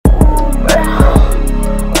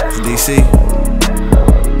DC.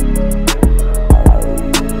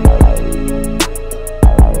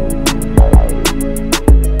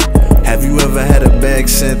 Have you ever had a bag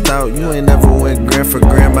sent out? You ain't never went gram for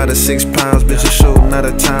gram out of 6 pounds. Bitches shooting out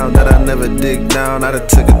of town that I never dig down. I done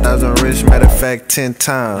took 1,000 rich, matter of fact 10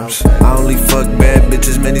 times. I only fuck bad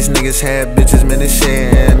bitches, man these niggas had bitches. Man this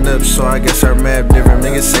shit ain't up, so I guess our map different.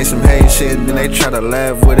 Niggas say some hate shit, then they try to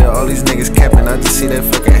laugh with it. All these niggas capping, I just see that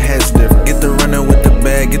fucking hat's different. Get the running with the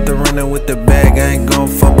bag, get the running with the bag. I ain't gon'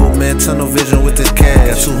 fumble, man, tunnel vision with this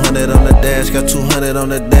cash. Got 200 on the dash, got 200 on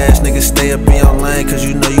the dash. Niggas stay up in your lane, cause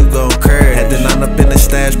you know you gon' crash. Had the 9 up in the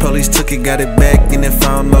stash, police took it, got it back. And if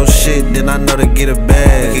I don't know shit, then I know to get a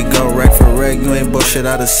bag. We could go rack for rack, you ain't bullshit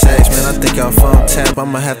out of sex. Man, I think y'all phone tap,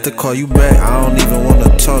 I'ma have to call you back. I don't even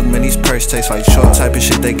wanna talk, man, these perks taste like chalk. Type of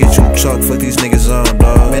shit that get you chalk, fuck these niggas on,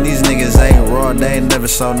 dog. Man, these niggas ain't raw, they ain't never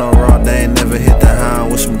saw no raw. They ain't never hit the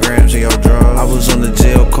hound with some grams in your draw. I was on the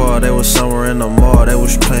jail call, they was somewhere in the mall. They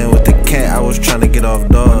was playing with the cat, I was trying to get off,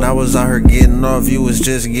 dog. When I was out here getting off, you was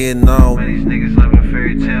just getting on. Man, these niggas living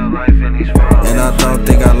fairy tale life in these phones. And I don't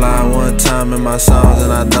think I lied one time in my songs.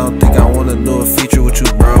 And I don't think I wanna do a feature with you,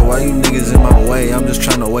 bro. Why you niggas in my way? I'm just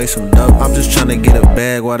tryna waste some dope. I'm just tryna get a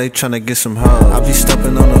bag while they tryna get some hoes. I be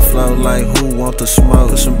stepping on the floor like who want the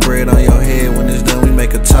smoke? Put some bread on your head, when it's done we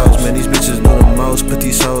make a toast. Man, these bitches do the most, put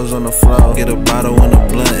these hoes on the floor. Get a bottle and a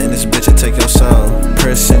blunt and this bitch will take your soul.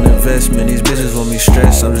 Press and investment, these bitches want me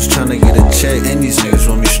stressed. I'm just tryna get a check and these niggas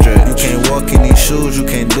want me stressed. You can't walk in these shoes, you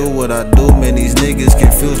can't do what I do. Man, these niggas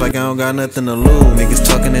confused like I don't got nothing to lose. Niggas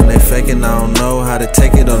talking and they faking, I don't know how to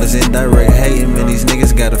take it. All this indirect hating, man, these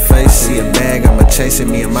niggas got a face. See a bag, I'ma chase it,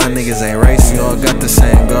 me and my niggas ain't racing. We all got the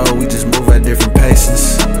same goal, we just move at different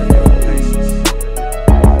paces.